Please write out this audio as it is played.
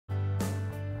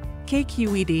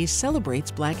KQED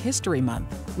celebrates Black History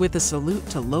Month with a salute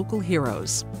to local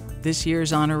heroes. This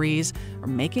year's honorees are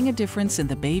making a difference in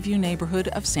the Bayview neighborhood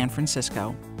of San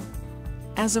Francisco.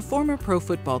 As a former pro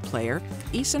football player,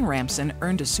 Eason Ramson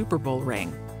earned a Super Bowl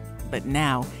ring. But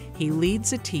now, he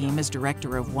leads a team as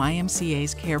director of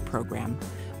YMCA's CARE program,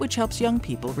 which helps young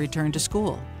people return to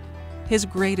school. His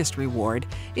greatest reward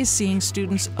is seeing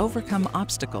students overcome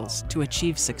obstacles to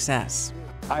achieve success.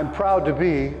 I'm proud to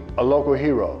be a local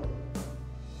hero.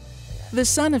 The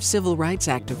son of civil rights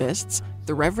activists,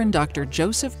 the Reverend Dr.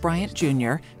 Joseph Bryant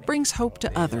Jr. brings hope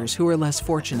to others who are less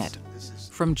fortunate.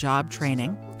 From job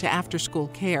training to after-school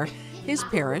care, his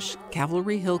parish,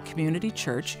 Calvary Hill Community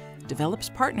Church, develops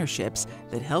partnerships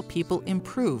that help people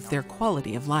improve their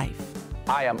quality of life.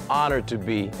 I am honored to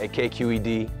be a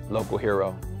KQED local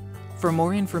hero. For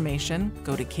more information,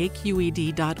 go to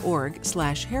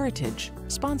kqed.org/heritage,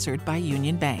 sponsored by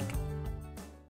Union Bank.